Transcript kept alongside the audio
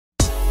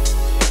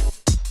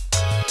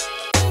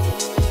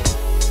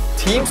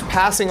Teams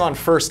passing on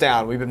first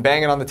down. We've been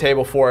banging on the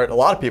table for it. A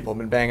lot of people have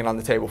been banging on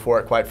the table for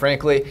it, quite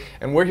frankly.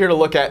 And we're here to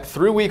look at,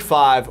 through week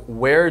 5,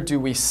 where do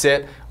we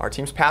sit? Are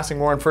teams passing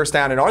more on first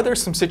down? And are there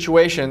some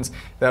situations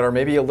that are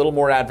maybe a little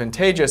more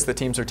advantageous that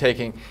teams are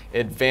taking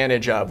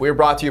advantage of? We're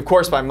brought to you, of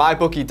course, by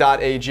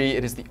mybookie.ag.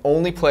 It is the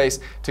only place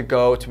to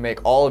go to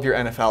make all of your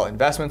NFL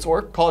investments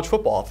or college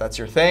football, if that's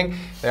your thing.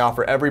 They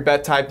offer every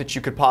bet type that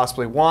you could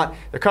possibly want.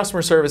 Their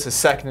customer service is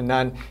second to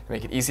none. They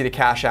make it easy to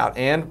cash out.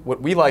 And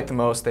what we like the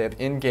most, they have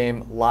in-game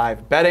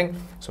live betting.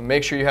 So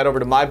make sure you head over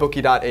to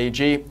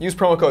mybookie.ag. Use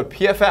promo code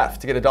PFF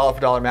to get a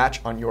dollar-for-dollar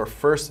match on your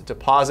first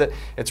deposit.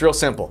 It's real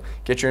simple.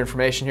 Get your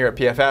information here at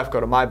PFF. Go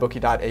to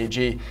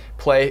mybookie.ag.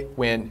 Play,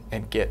 win,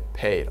 and get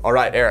paid. All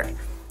right, Eric.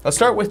 Let's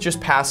start with just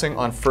passing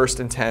on 1st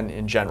and 10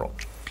 in general.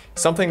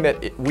 Something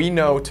that we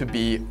know to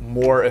be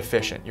more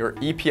efficient. Your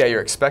EPA,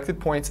 your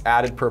expected points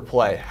added per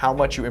play, how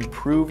much you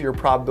improve your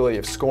probability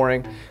of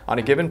scoring on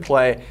a given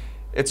play.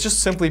 It's just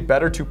simply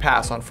better to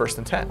pass on 1st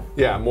and 10.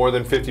 Yeah, more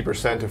than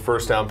 50% of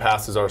first down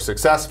passes are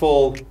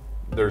successful.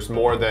 There's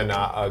more than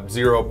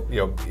zero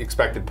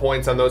expected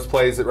points on those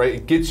plays, right?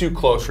 It gets you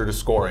closer to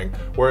scoring,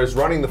 whereas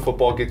running the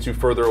football gets you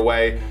further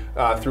away.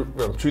 Through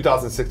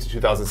 2006 to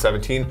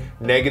 2017,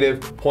 negative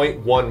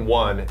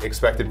 0.11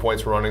 expected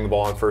points for running the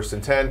ball on 1st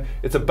and 10.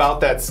 It's about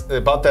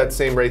that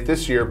same rate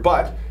this year,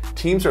 but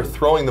teams are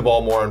throwing the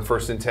ball more on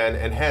 1st and 10,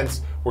 and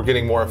hence we're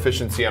getting more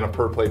efficiency on a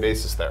per play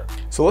basis there.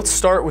 So let's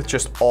start with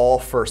just all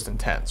 1st and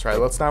 10s, right?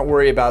 Let's not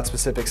worry about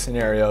specific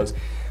scenarios.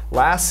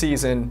 Last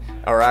season,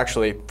 or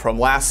actually from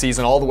last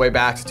season all the way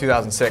back to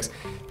 2006,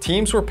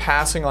 teams were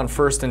passing on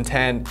 1st and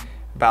 10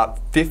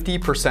 about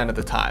 50% of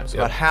the time, so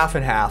about half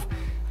and half,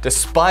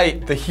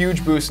 despite the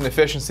huge boost in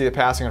efficiency that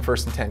passing on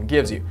 1st and 10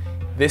 gives you.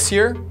 This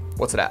year,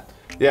 what's it at?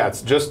 Yeah,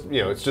 it's just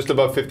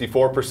above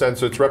 54%,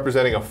 so it's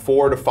representing a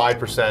 4 to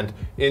 5%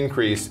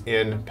 increase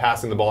in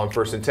passing the ball on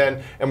 1st and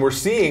 10, and we're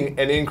seeing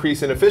an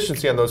increase in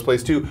efficiency on those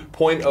plays too.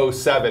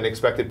 0.07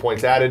 expected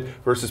points added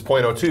versus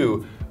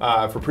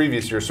 0.02 for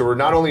previous years. So we're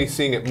not only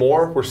seeing it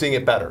more, we're seeing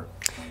it better.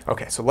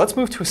 Okay, so let's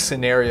move to a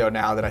scenario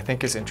now that I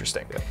think is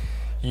interesting. Yeah.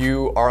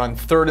 You are on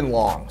 3rd and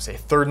long, say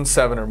 3rd and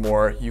 7 or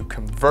more. You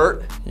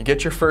convert, you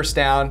get your first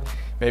down.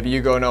 Maybe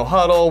you go no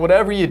huddle,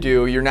 whatever you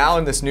do, you're now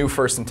in this new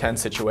 1st and 10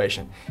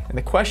 situation. And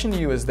the question to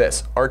you is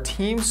this: are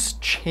teams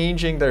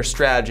changing their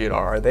strategy at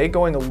all? Are they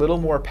going a little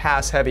more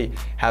pass heavy,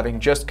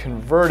 having just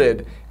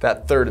converted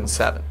that 3rd and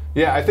 7?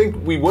 Yeah, I think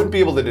we wouldn't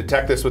be able to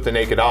detect this with the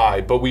naked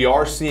eye, but we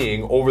are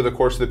seeing over the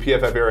course of the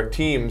PFF era,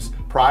 teams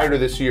prior to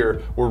this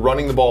year were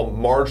running the ball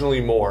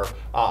marginally more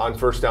on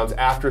first downs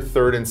after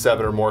 3rd and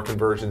 7 or more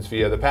conversions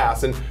via the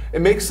pass. And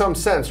it makes some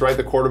sense, right?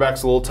 The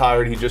quarterback's a little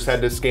tired. He just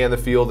had to scan the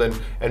field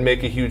and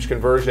make a huge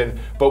conversion.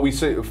 But we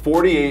see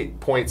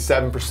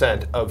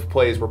 48.7% of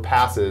plays were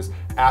passes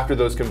after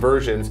those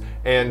conversions.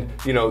 And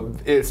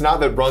it's not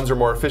that runs are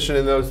more efficient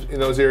in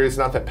those areas, it's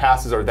not that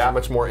passes are that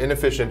much more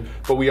inefficient,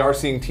 but we are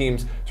seeing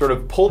teams sort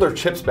of pull their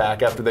chips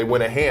back after they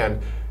win a hand.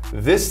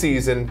 This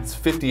season,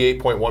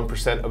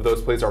 58.1% of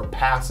those plays are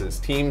passes.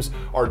 Teams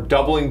are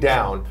doubling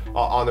down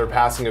on their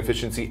passing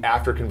efficiency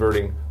after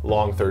converting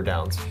long 3rd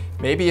downs.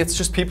 Maybe it's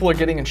just people are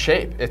getting in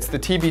shape. It's the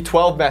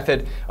TB12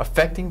 method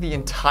affecting the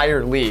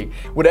entire league.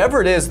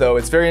 Whatever it is, though,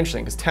 it's very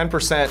interesting because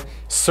 10%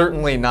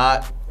 certainly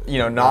not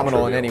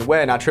nominal in any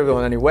way, not trivial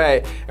in any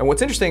way. And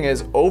what's interesting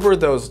is over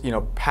those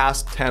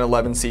past 10,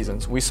 11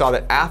 seasons, we saw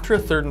that after a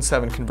 3rd and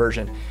 7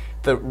 conversion,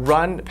 the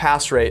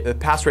pass rate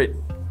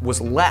was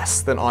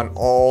less than on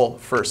all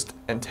 1st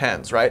and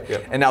 10s, right?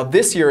 Yep. And now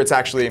this year it's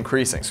actually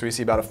increasing. So we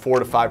see about a 4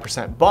 to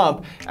 5%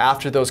 bump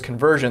after those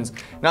conversions,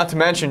 not to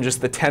mention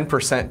just the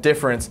 10%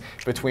 difference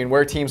between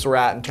where teams were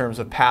at in terms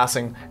of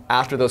passing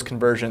after those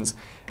conversions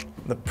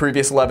the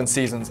previous 11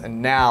 seasons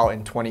and now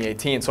in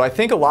 2018. So I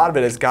think a lot of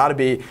it has got to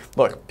be,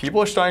 look,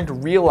 people are starting to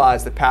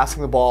realize that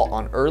passing the ball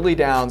on early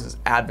downs is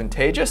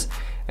advantageous,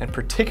 and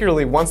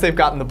particularly once they've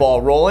gotten the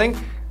ball rolling,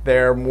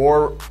 they're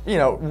more,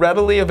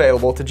 readily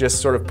available to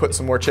just sort of put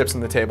some more chips on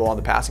the table on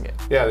the passing game.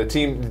 Yeah, the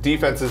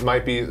defenses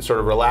might be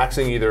sort of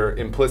relaxing either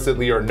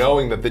implicitly or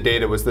knowing that the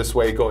data was this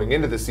way going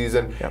into the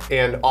season,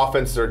 and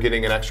offenses are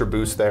getting an extra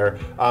boost there.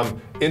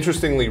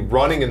 Interestingly,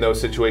 running in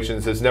those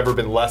situations has never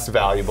been less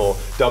valuable,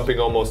 dumping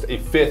almost a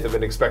 5th of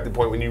an expected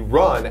point when you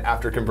run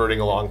after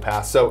converting a long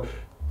pass. So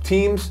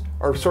teams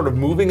are sort of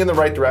moving in the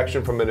right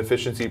direction from an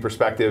efficiency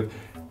perspective,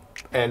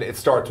 and it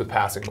starts with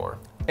passing more.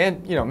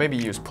 And maybe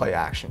use play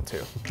action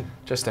too.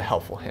 Just a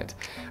helpful hint.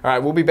 All right,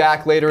 we'll be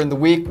back later in the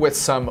week with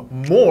some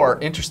more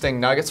interesting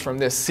nuggets from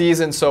this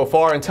season so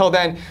far. Until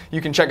then, you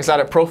can check us out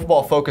at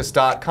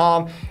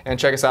profootballfocus.com and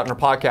check us out in our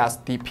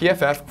podcast, The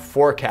PFF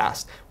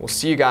Forecast. We'll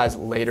see you guys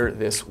later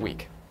this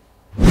week.